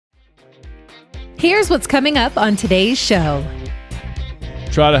Here's what's coming up on today's show.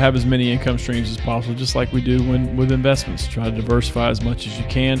 Try to have as many income streams as possible, just like we do with investments. Try to diversify as much as you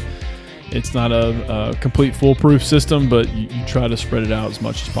can. It's not a complete foolproof system, but you try to spread it out as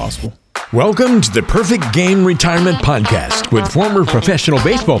much as possible. Welcome to the Perfect Game Retirement Podcast with former professional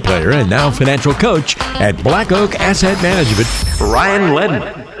baseball player and now financial coach at Black Oak Asset Management, Ryan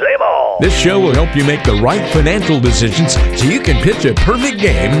Ledden. This show will help you make the right financial decisions so you can pitch a perfect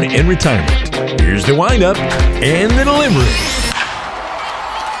game in retirement. Here's the windup and the delivery.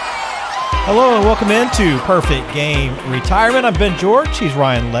 Hello and welcome into Perfect Game Retirement. I'm Ben George. He's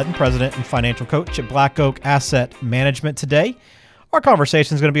Ryan Ledden, President and Financial Coach at Black Oak Asset Management. Today, our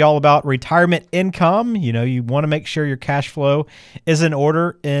conversation is going to be all about retirement income. You know, you want to make sure your cash flow is in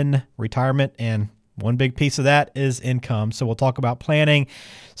order in retirement, and one big piece of that is income. So we'll talk about planning,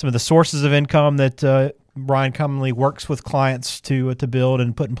 some of the sources of income that Ryan commonly works with clients to build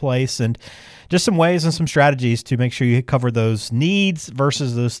and put in place, and just some ways and some strategies to make sure you cover those needs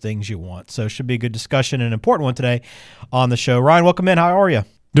versus those things you want. So it should be a good discussion and an important one today on the show. Ryan, welcome in. How are you?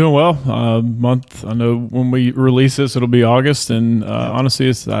 Doing well. Month. I know when we release this, it'll be August, and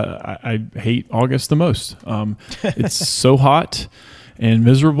honestly, I hate August the most. It's so hot and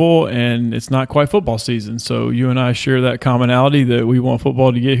miserable, and it's not quite football season. So you and I share that commonality that we want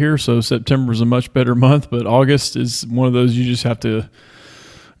football to get here. So September is a much better month, but August is one of those you just have to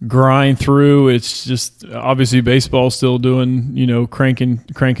grind through. It's just obviously baseball still doing, cranking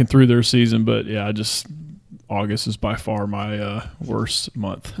through their season, but yeah, August is by far my worst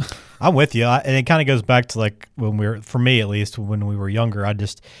month. I'm with you, and it kind of goes back to for me at least, when we were younger.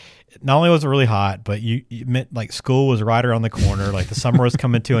 Not only was it really hot, but you meant like school was right around the corner. Like the summer was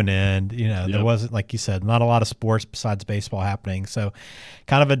coming to an end. Yep. There wasn't, like you said, not a lot of sports besides baseball happening. So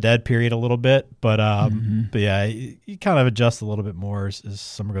kind of a dead period a little bit. But yeah, you kind of adjust a little bit more as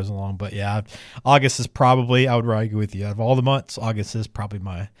summer goes along. But yeah, August is probably, I would argue with you, out of all the months, August is probably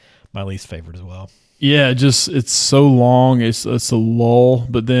my least favorite as well. Yeah, it's so long. It's a lull,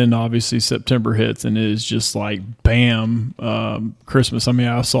 but then obviously September hits and it is just like bam, Christmas. I mean,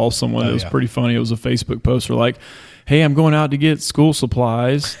 I saw someone that was pretty funny. It was a Facebook poster like, "Hey, I'm going out to get school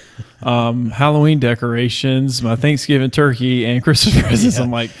supplies, Halloween decorations, my Thanksgiving turkey, and Christmas presents." Yeah. I'm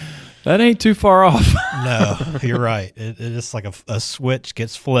like, that ain't too far off. No, you're right. It is like a switch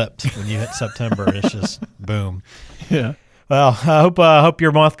gets flipped when you hit September. It's just boom. Yeah. Well, I hope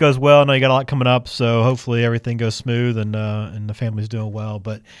your month goes well. I know you got a lot coming up, so hopefully everything goes smooth and the family's doing well.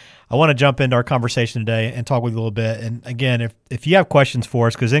 But I want to jump into our conversation today and talk with you a little bit. And again, if you have questions for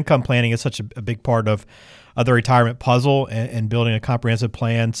us, because income planning is such a big part of the retirement puzzle and building a comprehensive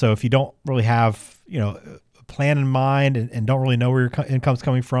plan. So if you don't really have a plan in mind and don't really know where your income's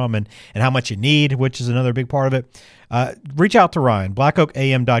coming from and how much you need, which is another big part of it, reach out to Ryan,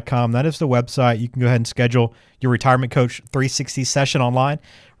 blackoakam.com. That is the website. You can go ahead and schedule your Retirement Coach 360 session online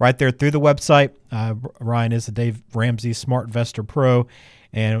right there through the website. Ryan is the Dave Ramsey Smart Investor Pro,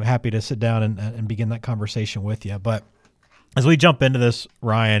 and I'm happy to sit down and begin that conversation with you. But as we jump into this,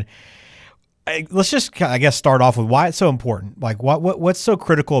 Ryan, let's just, I guess, start off with why it's so important. Like, what's so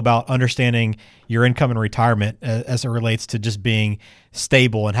critical about understanding your income in retirement as it relates to just being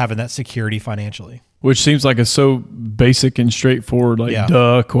stable and having that security financially? Which seems like a so basic and straightforward,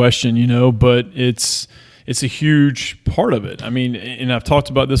 duh question, but it's a huge part of it. I mean, and I've talked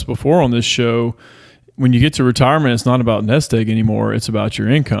about this before on this show. When you get to retirement, it's not about nest egg anymore. It's about your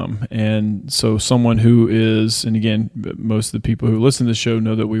income. And so someone who is, and again, most of the people who listen to the show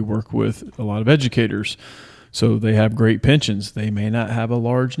know that we work with a lot of educators. So they have great pensions. They may not have a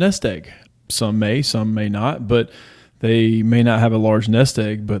large nest egg. Some may not, but they may not have a large nest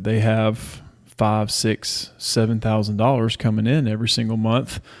egg, but they have $5,000, $6,000, $7,000 coming in every single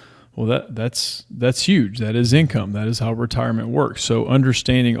month. Well, that's huge. That is income. That is how retirement works. So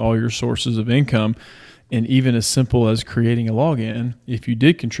understanding all your sources of income, and even as simple as creating a login, if you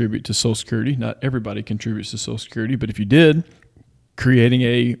did contribute to Social Security, not everybody contributes to Social Security, but if you did, creating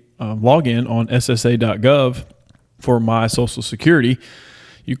a login on ssa.gov for My Social Security,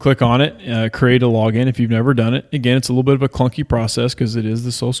 you click on it, create a login if you've never done it. Again, it's a little bit of a clunky process because it is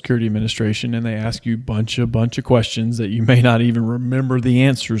the Social Security Administration, and they ask you a bunch of questions that you may not even remember the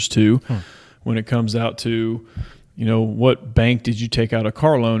answers to when it comes out to, what bank did you take out a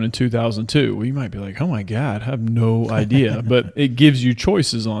car loan in 2002? Well, you might be like, oh my God, I have no idea. But it gives you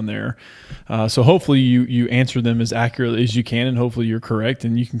choices on there. So hopefully you answer them as accurately as you can, and hopefully you're correct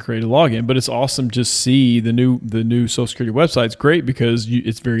and you can create a login. But it's awesome to see the new Social Security website. It's great because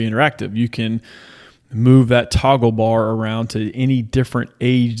it's very interactive. You can move that toggle bar around to any different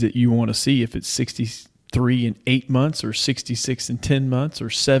age that you want to see. If it's 60 3 and 8 months or 66 and 10 months or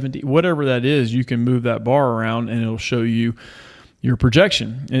 70, whatever that is, you can move that bar around and it'll show you your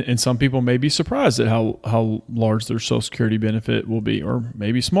projection. And some people may be surprised at how large their Social Security benefit will be, or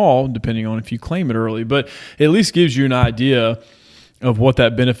maybe small, depending on if you claim it early. But it at least gives you an idea of what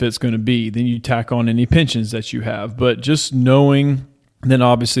that benefit's going to be. Then you tack on any pensions that you have. But just knowing, then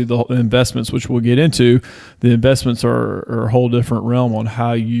obviously the investments, which we'll get into, the investments are a whole different realm on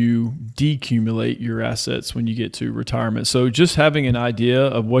how you decumulate your assets when you get to retirement. So just having an idea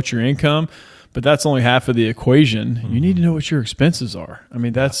of what your income, but that's only half of the equation. Mm-hmm. You need to know what your expenses are. I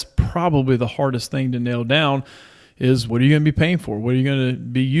mean, that's probably the hardest thing to nail down is what are you going to be paying for? What are you going to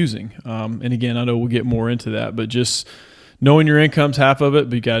be using? And again, I know we'll get more into that, but just knowing your income's half of it,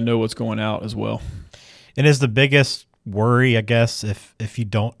 but you got to know what's going out as well. And is the biggest worry, I guess, if you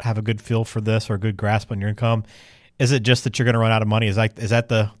don't have a good feel for this or a good grasp on your income, is it just that you're going to run out of money? Is that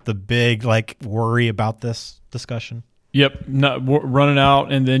the big worry about this discussion? Yep, not running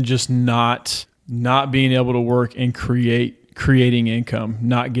out, and then just not being able to work and creating income,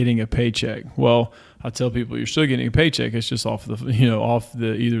 not getting a paycheck. Well, I tell people you're still getting a paycheck. It's just off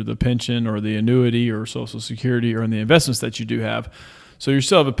the either the pension or the annuity or Social Security or in the investments that you do have. So you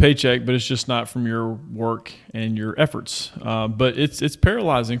still have a paycheck, but it's just not from your work and your efforts. But it's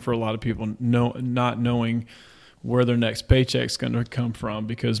paralyzing for a lot of people, not knowing where their next paycheck's going to come from,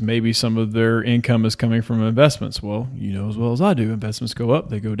 because maybe some of their income is coming from investments. Well, you know as well as I do, investments go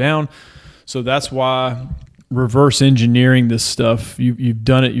up, they go down. So that's why reverse engineering this stuff, you've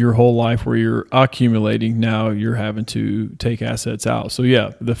done it your whole life where you're accumulating. Now you're having to take assets out. So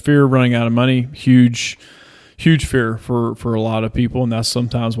yeah, the fear of running out of money, huge fear for a lot of people. And that's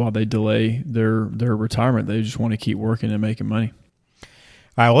sometimes why they delay their retirement. They just want to keep working and making money.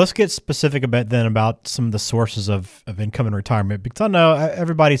 All right, well, let's get specific about some of the sources of income in retirement, because I know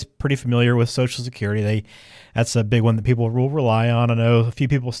everybody's pretty familiar with Social Security. That's a big one that people will rely on. I know a few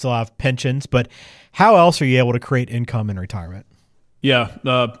people still have pensions, but how else are you able to create income in retirement? Yeah,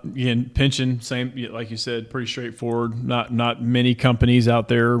 again, pension, same, like you said, pretty straightforward. Not many companies out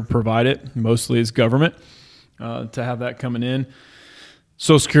there provide it. Mostly it's government to have that coming in.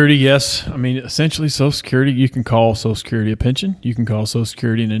 Social Security, yes. I mean, essentially Social Security, you can call Social Security a pension. You can call Social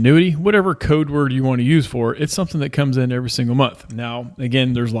Security an annuity, whatever code word you want to use for it. It's something that comes in every single month. Now,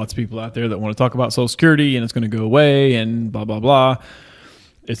 again, there's lots of people out there that want to talk about Social Security and it's going to go away and blah, blah, blah.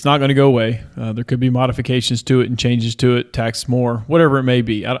 It's not going to go away. There could be modifications to it and changes to it, tax more, whatever it may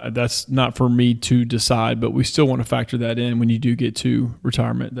be. That's not for me to decide, but we still want to factor that in when you do get to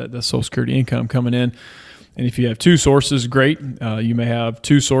retirement, that Social Security income coming in. And if you have two sources, great. You may have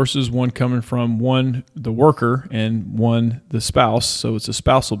two sources, one coming from the worker and one the spouse. So it's a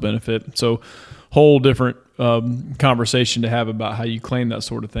spousal benefit. So whole different conversation to have about how you claim that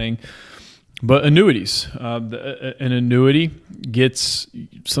sort of thing. But annuities, an annuity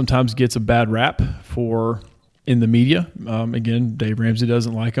sometimes gets a bad rap in the media. Again, Dave Ramsey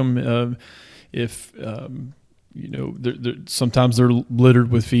doesn't like them. Sometimes they're littered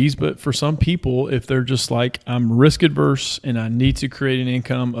with fees, but for some people, if they're just like, I'm risk adverse and I need to create an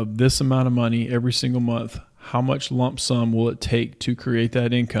income of this amount of money every single month, how much lump sum will it take to create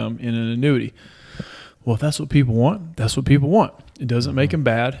that income in an annuity? Well, if that's what people want, that's what people want. It doesn't make them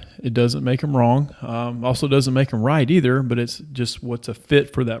bad. It doesn't make them wrong. Also doesn't make them right either, but it's just what's a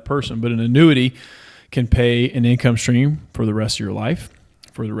fit for that person. But an annuity can pay an income stream for the rest of your life,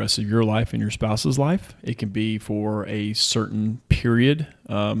 for the rest of your life and your spouse's life. It can be for a certain period.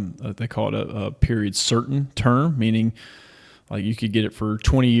 They call it a period certain term, meaning like you could get it for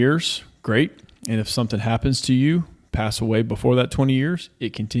 20 years. Great. And if something happens to you, pass away before that 20 years,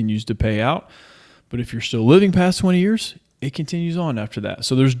 it continues to pay out. But if you're still living past 20 years, it continues on after that.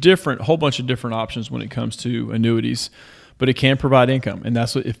 So there's a whole bunch of different options when it comes to annuities, but it can provide income. And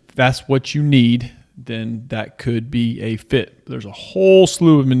if that's what you need, then that could be a fit. There's a whole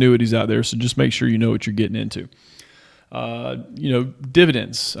slew of annuities out there, so just make sure you know what you're getting into.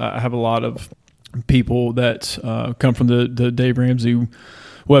 Dividends. I have a lot of people that come from the Dave Ramsey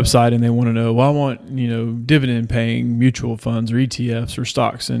website, and they want to know, well, I want, dividend paying mutual funds or ETFs or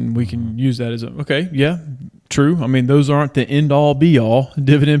stocks, and we can use that as okay, yeah, true. I mean, those aren't the end all be all.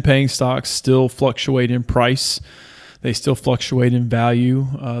 Dividend paying stocks still fluctuate in price. They still fluctuate in value.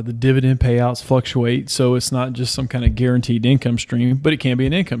 The dividend payouts fluctuate, so it's not just some kind of guaranteed income stream, but it can be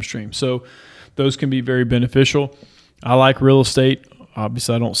an income stream. So those can be very beneficial. I like real estate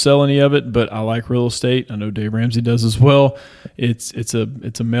Obviously, I don't sell any of it, but I like real estate. I know Dave Ramsey does as well. It's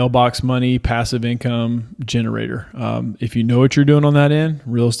a mailbox money, passive income generator. If you know what you're doing on that end,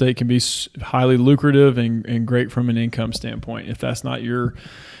 real estate can be highly lucrative and great from an income standpoint. If that's not your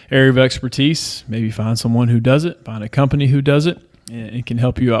area of expertise, maybe find someone who does it, find a company who does it, and it can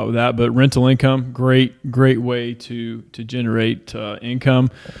help you out with that. But rental income, great way to generate income.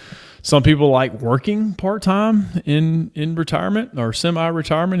 Some people like working part-time in retirement or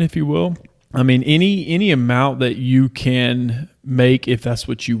semi-retirement, if you will. I mean, any amount that you can make, if that's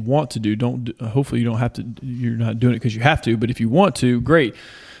what you want to do. Hopefully you don't have to. You're not doing it because you have to. But if you want to, great.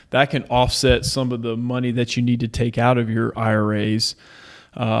 That can offset some of the money that you need to take out of your IRAs,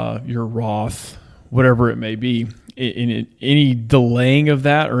 your Roth, whatever it may be. Any delaying of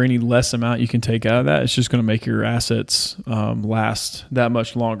that or any less amount you can take out of that, it's just going to make your assets last that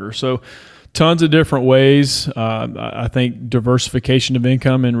much longer. So tons of different ways. I think diversification of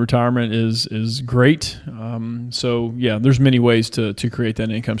income in retirement is great. So yeah, there's many ways to create that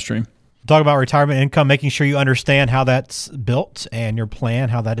income stream. Talk about retirement income, making sure you understand how that's built and your plan,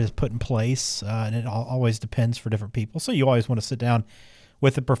 how that is put in place. And it always depends for different people. So you always want to sit down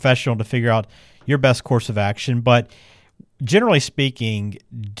with a professional to figure out your best course of action. But generally speaking,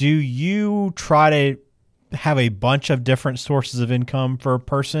 do you try to have a bunch of different sources of income for a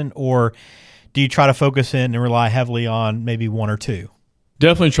person, or do you try to focus in and rely heavily on maybe one or two?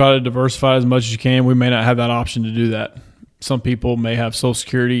 Definitely try to diversify as much as you can. We may not have that option to do that. Some people may have Social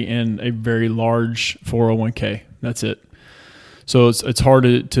Security and a very large 401k. That's it. So it's hard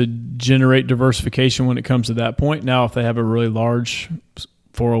to generate diversification when it comes to that point. Now, if they have a really large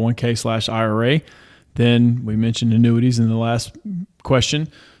 401k/IRA, then we mentioned annuities in the last question.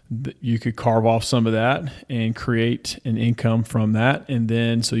 You could carve off some of that and create an income from that. And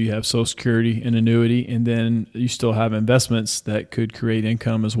then so you have Social Security and annuity, and then you still have investments that could create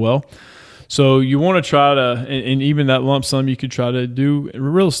income as well. So you want to try to, and even that lump sum, you could try to do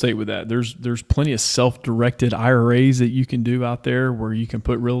real estate with that. There's plenty of self-directed IRAs that you can do out there where you can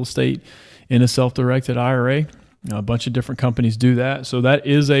put real estate in a self-directed IRA. A bunch of different companies do that. So that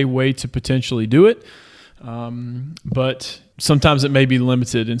is a way to potentially do it. But sometimes it may be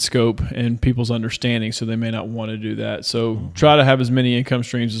limited in scope and people's understanding, so they may not want to do that. So try to have as many income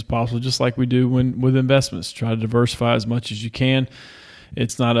streams as possible, just like we do with investments. Try to diversify as much as you can.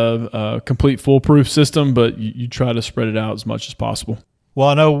 It's not a complete foolproof system, but you try to spread it out as much as possible. Well,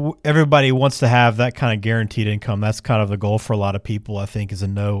 I know everybody wants to have that kind of guaranteed income. That's kind of the goal for a lot of people, I think, is to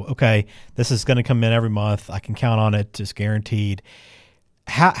know, okay, this is going to come in every month. I can count on it. It's guaranteed.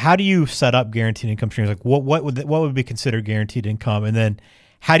 How do you set up guaranteed income streams? Like what would be considered guaranteed income? And then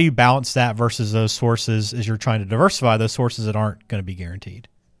how do you balance that versus those sources as you're trying to diversify those sources that aren't going to be guaranteed?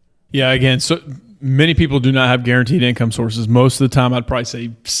 Yeah, again, so many people do not have guaranteed income sources. Most of the time, I'd probably say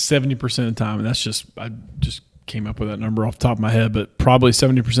 70% of the time, and I just came up with that number off the top of my head, but probably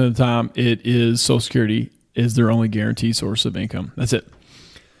 70% of the time, it is Social Security is their only guaranteed source of income. That's it.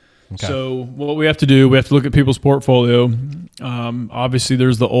 Okay. So what we have to do, we have to look at people's portfolio. Obviously,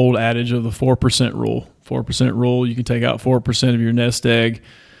 there's the old adage of the 4% rule. 4% rule, you can take out 4% of your nest egg,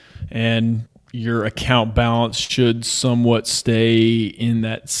 and your account balance should somewhat stay in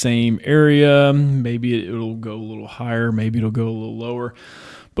that same area. Maybe it'll go a little higher. Maybe it'll go a little lower.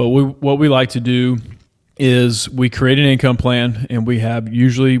 But what we like to do is we create an income plan, and we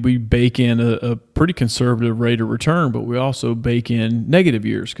bake in a pretty conservative rate of return, but we also bake in negative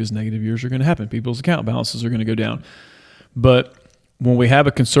years because negative years are going to happen. People's account balances are going to go down. But when we have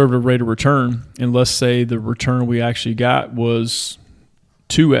a conservative rate of return, and let's say the return we actually got was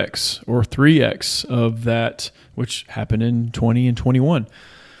 2x or 3x of that, which happened in 20 and 21.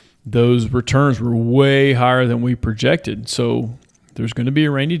 Those returns were way higher than we projected. So there's going to be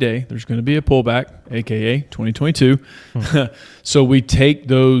a rainy day. There's going to be a pullback, aka 2022. So we take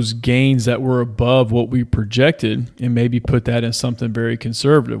those gains that were above what we projected and maybe put that in something very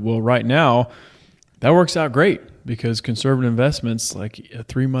conservative. Well, right now, that works out great because conservative investments like a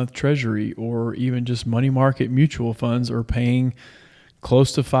 3-month treasury or even just money market mutual funds are paying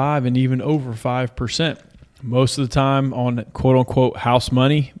close to 5 and even over 5%. Most of the time on quote unquote house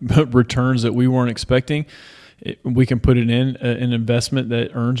money, returns that we weren't expecting, we can put it in an investment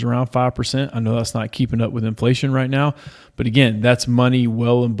that earns around 5%. I know that's not keeping up with inflation right now, but again, that's money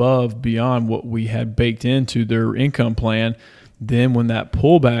well above beyond what we had baked into their income plan. Then when that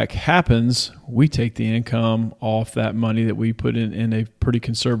pullback happens, we take the income off that money that we put in a pretty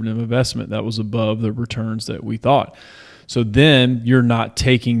conservative investment that was above the returns that we thought. So then you're not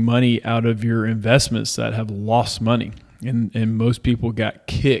taking money out of your investments that have lost money. And most people got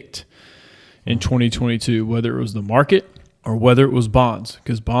kicked in 2022, whether it was the market, or whether it was bonds,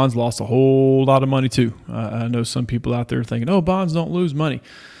 because bonds lost a whole lot of money too. I know some people out there thinking, oh, bonds don't lose money.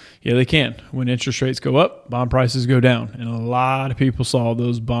 Yeah, they can. When interest rates go up, bond prices go down. And a lot of people saw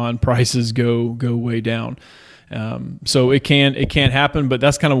those bond prices go way down. So it can happen, but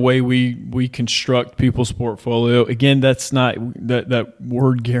that's kind of the way we construct people's portfolio. Again, that's not that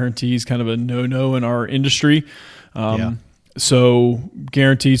word guarantee is kind of a no in our industry. So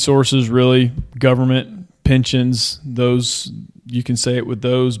guaranteed sources, really government, pensions, those you can say it with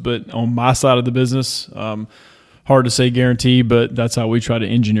those, but on my side of the business, hard to say guarantee, but that's how we try to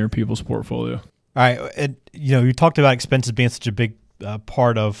engineer people's portfolio. All right. And, you talked about expenses being such a big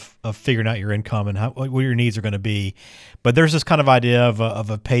part of figuring out your income and what your needs are going to be. But there's this kind of idea of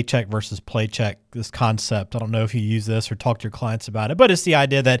a paycheck versus playcheck, this concept. I don't know if you use this or talk to your clients about it, but it's the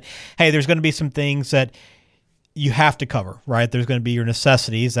idea that, hey, there's going to be some things that you have to cover, right? There's going to be your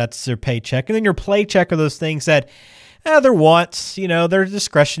necessities. That's your paycheck. And then your playcheck are those things that they're wants, they're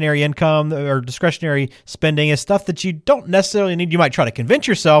discretionary income or discretionary spending is stuff that you don't necessarily need. You might try to convince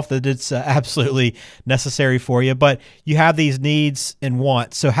yourself that it's absolutely necessary for you, but you have these needs and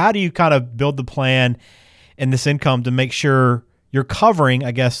wants. So how do you kind of build the plan in this income to make sure you're covering,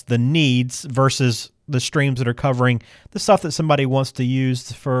 I guess, the needs versus the streams that are covering the stuff that somebody wants to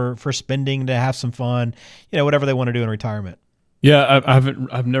use for spending, to have some fun, whatever they want to do in retirement? Yeah,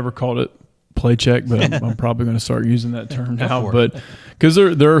 I've never called it playcheck, but I'm probably going to start using that term now. But because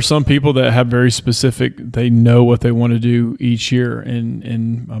there are some people that have very specific, they know what they want to do each year,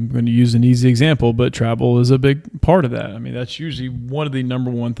 and I'm going to use an easy example, but travel is a big part of that. I mean, that's usually one of the number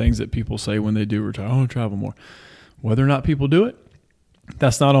one things that people say when they do retire. I want to travel more. Whether or not people do it,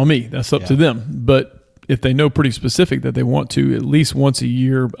 that's not on me. That's up to them. But if they know pretty specific that they want to at least once a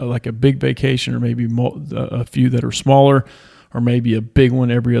year, like a big vacation, or maybe a few that are smaller, or maybe a big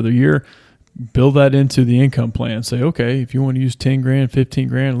one every other year, build that into the income plan. Say, okay, if you want to use 10 grand, 15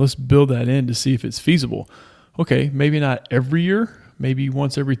 grand, let's build that in to see if it's feasible. Okay, maybe not every year, maybe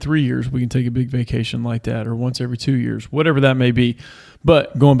once every 3 years we can take a big vacation like that, or once every 2 years, whatever that may be.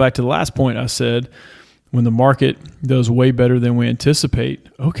 But going back to the last point I said, when the market does way better than we anticipate,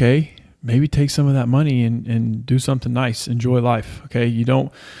 okay, maybe take some of that money and do something nice, enjoy life. Okay,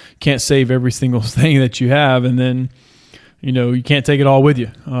 can't save every single thing that you have, and then you can't take it all with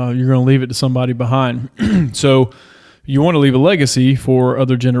you. You're going to leave it to somebody behind. So you want to leave a legacy for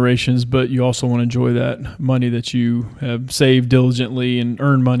other generations, but you also want to enjoy that money that you have saved diligently and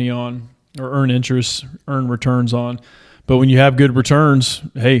earn money on, or earn interest, earn returns on. But when you have good returns,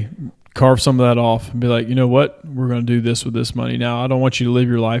 hey, carve some of that off and be like, you know what, we're going to do this with this money. Now, I don't want you to live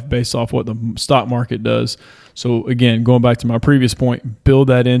your life based off what the stock market does. So again, going back to my previous point, build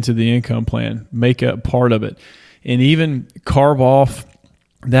that into the income plan, make it part of it. And even carve off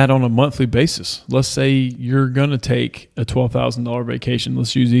that on a monthly basis. Let's say you're going to take a $12,000 vacation.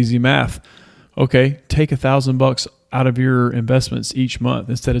 Let's use easy math. Okay, take $1,000 out of your investments each month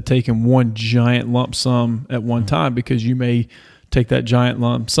instead of taking one giant lump sum at one time, because you may take that giant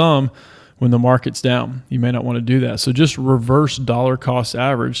lump sum when the market's down. You may not want to do that. So just reverse dollar cost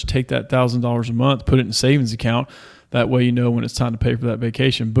average. Take that $1,000 a month, put it in a savings account. That way when it's time to pay for that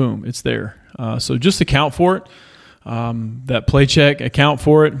vacation, boom, it's there. So just account for it. That paycheck, account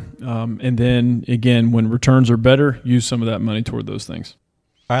for it. And then again, when returns are better, use some of that money toward those things.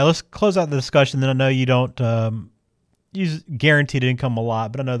 All right, let's close out the discussion. Then I know you don't use guaranteed income a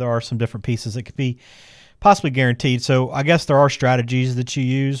lot, but I know there are some different pieces that could be possibly guaranteed. So I guess there are strategies that you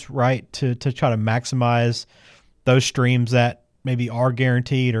use, right, to try to maximize those streams that maybe are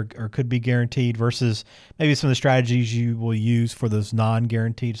guaranteed or could be guaranteed versus maybe some of the strategies you will use for those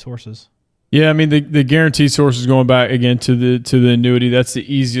non-guaranteed sources. Yeah, I mean the guaranteed sources, going back again to the annuity, that's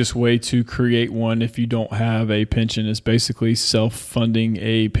the easiest way to create one if you don't have a pension. It's basically self-funding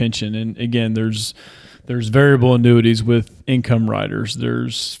a pension. And again, there's variable annuities with income riders.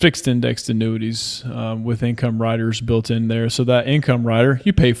 There's fixed indexed annuities with income riders built in there. So that income rider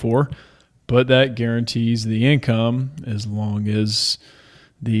you pay for, but that guarantees the income as long as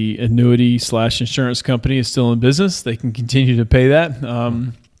the annuity / insurance company is still in business. They can continue to pay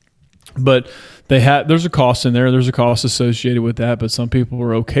that. But there's a cost in there. There's a cost associated with that, but some people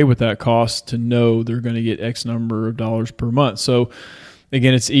are okay with that cost to know they're going to get X number of dollars per month. So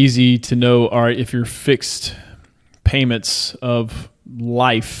again, it's easy to know, all right, if your fixed payments of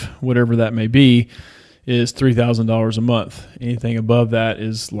life, whatever that may be, is $3,000 a month. Anything above that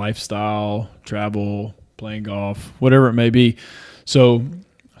is lifestyle, travel, playing golf, whatever it may be. So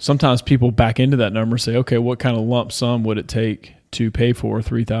sometimes people back into that number and say, okay, what kind of lump sum would it take to pay for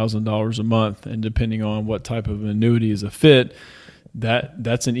 $3,000 a month? And depending on what type of annuity is a fit,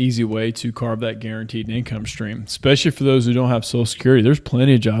 that's an easy way to carve that guaranteed income stream, especially for those who don't have Social Security. There's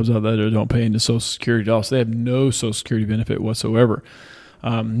plenty of jobs out there that don't pay into Social Security at all, so they have no Social Security benefit whatsoever.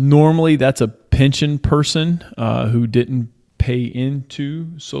 Normally, that's a pension person who didn't pay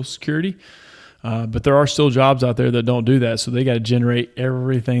into Social Security. But there are still jobs out there that don't do that, so they got to generate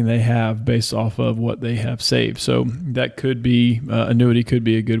everything they have based off of what they have saved. So that could be annuity could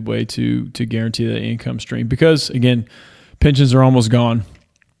be a good way to guarantee that income stream, because again, pensions are almost gone.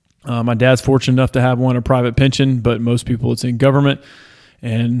 My dad's fortunate enough to have a private pension, but most people it's in government,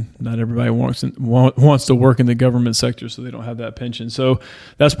 and not everybody wants to work in the government sector, so they don't have that pension. So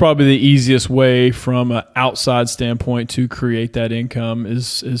that's probably the easiest way from an outside standpoint to create that income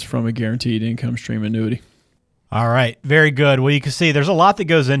is from a guaranteed income stream annuity. All right. Very good. Well, you can see there's a lot that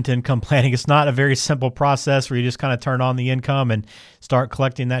goes into income planning. It's not a very simple process where you just kind of turn on the income and start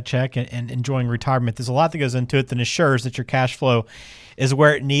collecting that check and enjoying retirement. There's a lot that goes into it that ensures that your cash flow is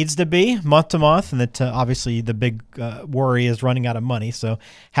where it needs to be month to month, and that obviously the big worry is running out of money. So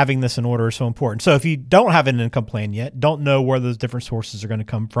having this in order is so important. So if you don't have an income plan yet, don't know where those different sources are going to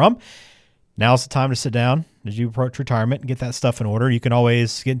come from, now's the time to sit down as you approach retirement and get that stuff in order. You can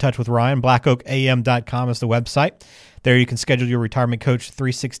always get in touch with Ryan. BlackOakAM.com is the website. There you can schedule your Retirement Coach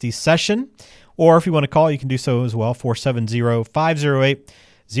 360 session, or if you want to call, you can do so as well,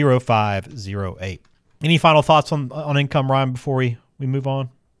 470-508-0508. Any final thoughts on income, Ryan, before we move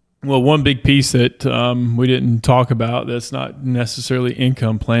on? Well, one big piece that we didn't talk about that's not necessarily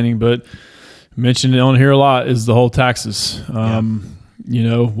income planning, but mentioned on here a lot, is the whole taxes. You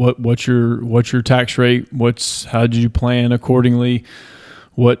know, what's your tax rate? How did you plan accordingly?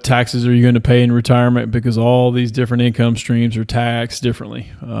 What taxes are you going to pay in retirement? Because all these different income streams are taxed differently.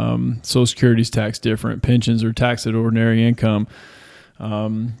 Social Security is taxed different. Pensions are taxed at ordinary income.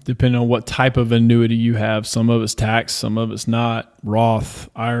 Depending on what type of annuity you have, some of it's taxed, some of it's not. Roth,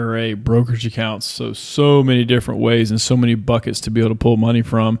 IRA, brokerage accounts. So many different ways and so many buckets to be able to pull money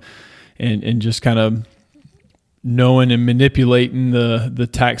from, and just kind of knowing and manipulating the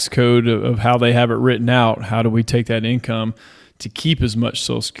tax code of how they have it written out. How do we take that income to keep as much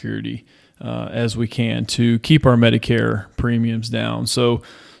Social Security as we can, to keep our Medicare premiums down? So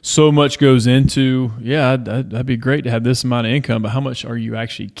much goes into, that'd be great to have this amount of income, but how much are you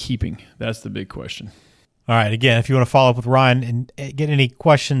actually keeping? That's the big question. All right. Again, if you want to follow up with Ryan and get any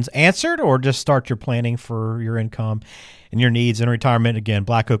questions answered, or just start your planning for your income and your needs in retirement, again,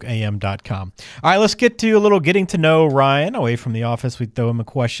 blackoakam.com. All right, let's get to a little getting to know Ryan away from the office. We throw him a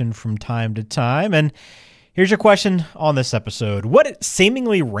question from time to time. And here's your question on this episode. What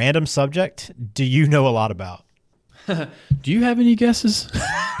seemingly random subject do you know a lot about? Do you have any guesses? No,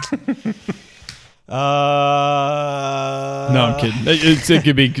 I'm kidding. It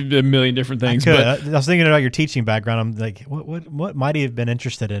could be a million different things. But I was thinking about your teaching background. I'm like, what might he have been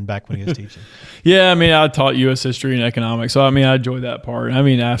interested in back when he was teaching? Yeah, I mean, I taught U.S. history and economics, so I mean, I enjoyed that part. I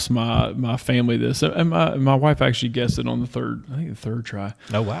mean, I asked my family this, and my wife actually guessed it on the third try.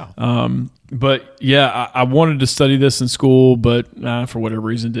 Oh wow! But yeah, I wanted to study this in school, but for whatever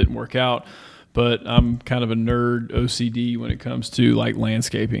reason, it didn't work out. But I'm kind of a nerd OCD when it comes to like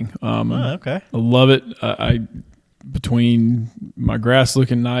landscaping. Okay. I love it. Between my grass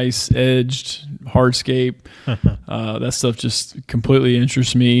looking nice, edged, hardscape, that stuff just completely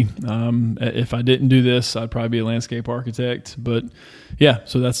interests me. If I didn't do this, I'd probably be a landscape architect. But yeah,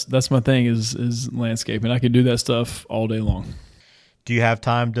 so that's my thing is landscaping. I could do that stuff all day long. Do you have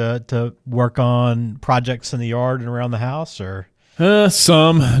time to work on projects in the yard and around the house, or?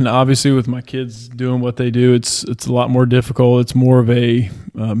 Some, and obviously with my kids doing what they do, it's a lot more difficult. It's more of a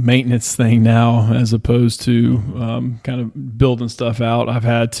maintenance thing now, as opposed to kind of building stuff out. I've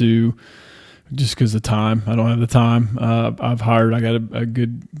had to, just because of time. I don't have the time. I got a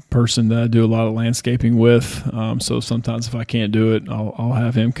good person that I do a lot of landscaping with. So sometimes if I can't do it, I'll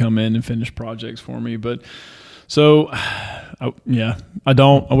have him come in and finish projects for me. But so, I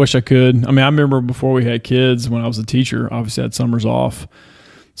wish I could. I mean, I remember before we had kids, when I was a teacher, obviously I had summers off.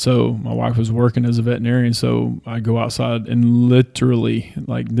 So my wife was working as a veterinarian, so I'd go outside and literally,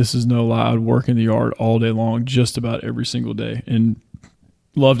 like, this is no lie, I'd work in the yard all day long, just about every single day, and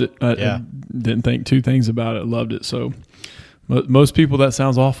loved it. I didn't think two things about it. Loved it. So most people, that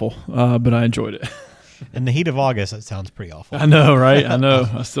sounds awful, but I enjoyed it. In the heat of August, that sounds pretty awful. I know, right? I know.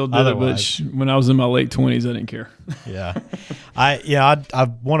 I still did it, but when I was in my late 20s, I didn't care. Yeah. I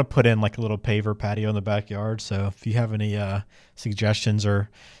want to put in like a little paver patio in the backyard. So if you have any suggestions or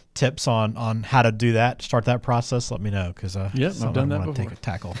tips on how to do that, start that process, let me know, because I've done that before. Take a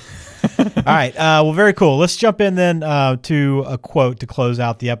tackle. All right. Well, very cool. Let's jump in then to a quote to close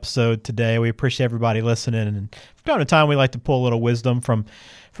out the episode today. We appreciate everybody listening, and from time to time we like to pull a little wisdom from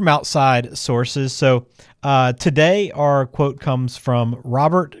outside sources. So today our quote comes from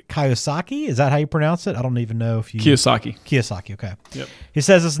Robert Kiyosaki. Is that how you pronounce it? I don't even know if you... Kiyosaki, okay. Yep. He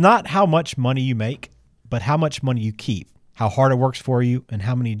says, it's not how much money you make, but how much money you keep, how hard it works for you, and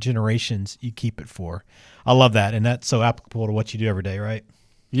how many generations you keep it for. I love that, and that's so applicable to what you do every day, right?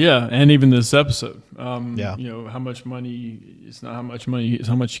 Yeah, and even this episode. Yeah. How much money, it's not how much money, it's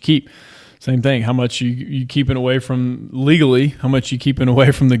how much you keep. Same thing, how much you keeping away from legally, how much you keeping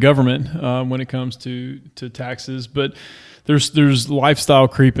away from the government when it comes to taxes. But there's lifestyle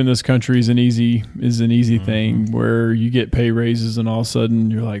creep in this country is an easy thing where you get pay raises and all of a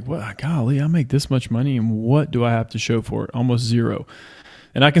sudden you're like, well, golly, I make this much money and what do I have to show for it? Almost zero.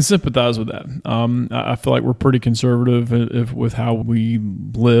 And I can sympathize with that. I feel like we're pretty conservative with how we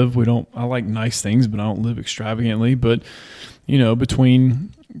live. I like nice things, but I don't live extravagantly. But,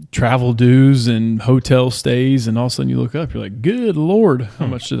 between travel dues and hotel stays, and all of a sudden you look up, you're like, good Lord, how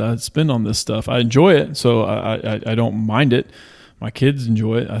much did I spend on this stuff? I enjoy it, so I don't mind it. My kids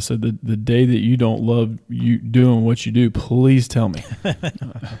enjoy it. I said, the day that you don't love you doing what you do, please tell me.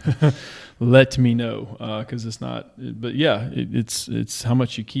 Let me know, because it's not. But yeah, it's how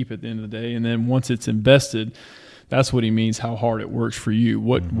much you keep at the end of the day, and then once it's invested, that's what he means. How hard it works for you.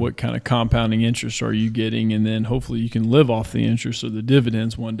 What kind of compounding interest are you getting, and then hopefully you can live off the interest or the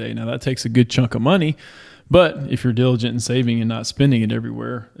dividends one day. Now that takes a good chunk of money, but if you're diligent in saving and not spending it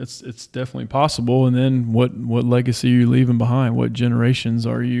everywhere, it's definitely possible. And then what legacy are you leaving behind? What generations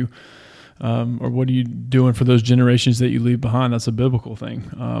are you? Or what are you doing for those generations that you leave behind? That's a biblical thing.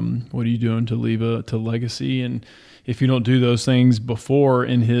 What are you doing to leave to legacy? And if you don't do those things before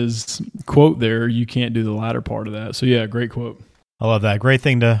in his quote there, you can't do the latter part of that. So yeah, great quote. I love that. Great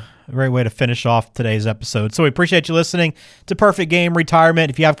way to finish off today's episode. So we appreciate you listening to Perfect Game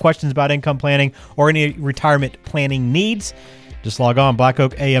Retirement. If you have questions about income planning or any retirement planning needs, just log on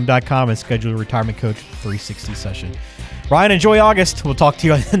blackoakam.com and schedule a Retirement Coach 360 session. Ryan, enjoy August. We'll talk to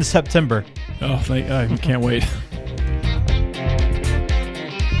you in September. Oh, I can't wait.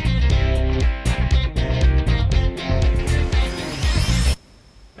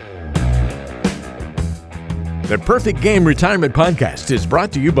 The Perfect Game Retirement Podcast is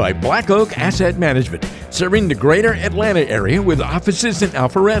brought to you by Black Oak Asset Management, serving the greater Atlanta area with offices in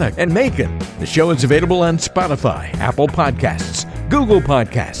Alpharetta and Macon. The show is available on Spotify, Apple Podcasts, Google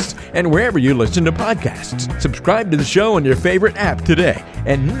Podcasts, and wherever you listen to podcasts. Subscribe to the show on your favorite app today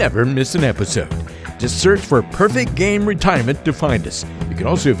and never miss an episode. Just search for Perfect Game Retirement to find us. You can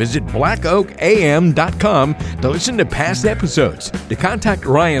also visit blackoakam.com to listen to past episodes, to contact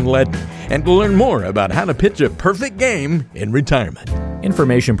Ryan Ledden, and to learn more about how to pitch a perfect game in retirement.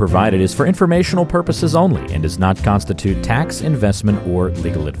 Information provided is for informational purposes only and does not constitute tax, investment, or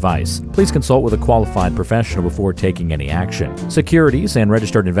legal advice. Please consult with a qualified professional before taking any action. Securities and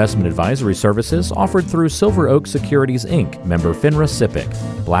registered investment advisory services offered through Silver Oak Securities, Inc., member FINRA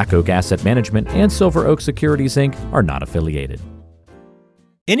SIPC. Black Oak Asset Management and Silver Oak Securities, Inc. are not affiliated.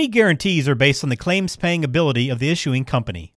 Any guarantees are based on the claims-paying ability of the issuing company.